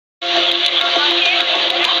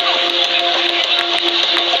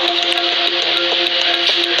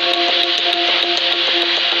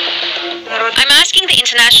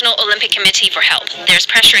International Olympic Committee for help. There's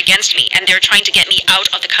pressure against me, and they're trying to get me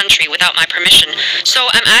out of the country without my permission. So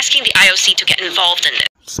I'm asking the IOC to get involved in this.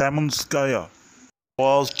 Tsimanoukaya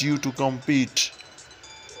was due to compete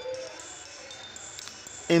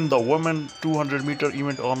in the women 200-meter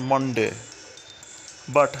event on Monday,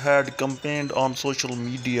 but had campaigned on social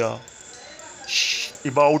media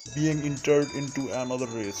about being entered into another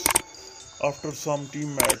race after some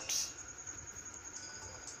teammates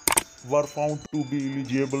were found to be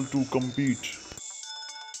eligible to compete.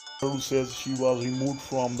 Who says she was removed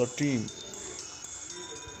from the team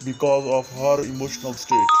because of her emotional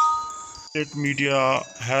state. State media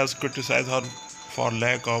has criticized her for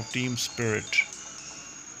lack of team spirit.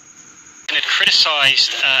 And had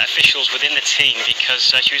criticised officials within the team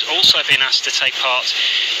because she was also being asked to take part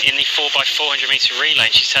in the 4x400 metre relay,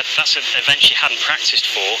 and she said that's an event she hadn't practiced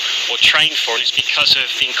for or trained for, and it's because of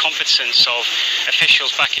the incompetence of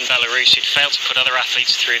officials back in Belarus who'd failed to put other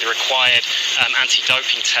athletes through the required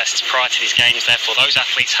anti-doping tests prior to these games. Therefore those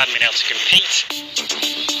athletes hadn't been able to compete.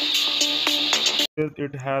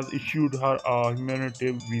 It has issued her a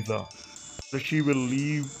humanitarian visa. She will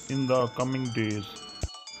leave in the coming days.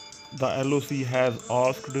 The LOC has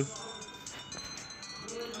asked the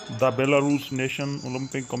Belarus Nation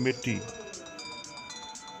Olympic Committee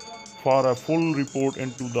for a full report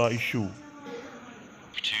into the issue.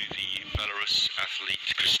 To the Belarus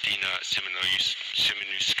athlete Kristina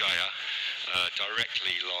Tsimanoukaya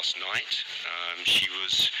directly last night. She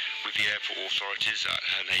was with the airport authorities at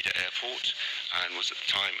Haneda Airport and was at the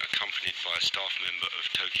time accompanied by a staff member of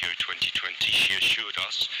Tokyo 2020. She assured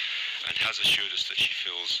us and has assured us that she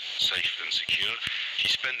feels safe and secure. She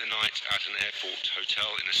spent the night at an airport hotel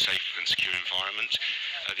in a safe and secure environment.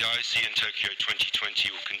 The IOC and Tokyo 2020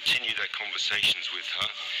 will continue their conversations with her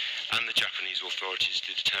and the Japanese authorities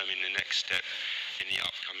to determine the next step in the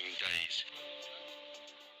upcoming days.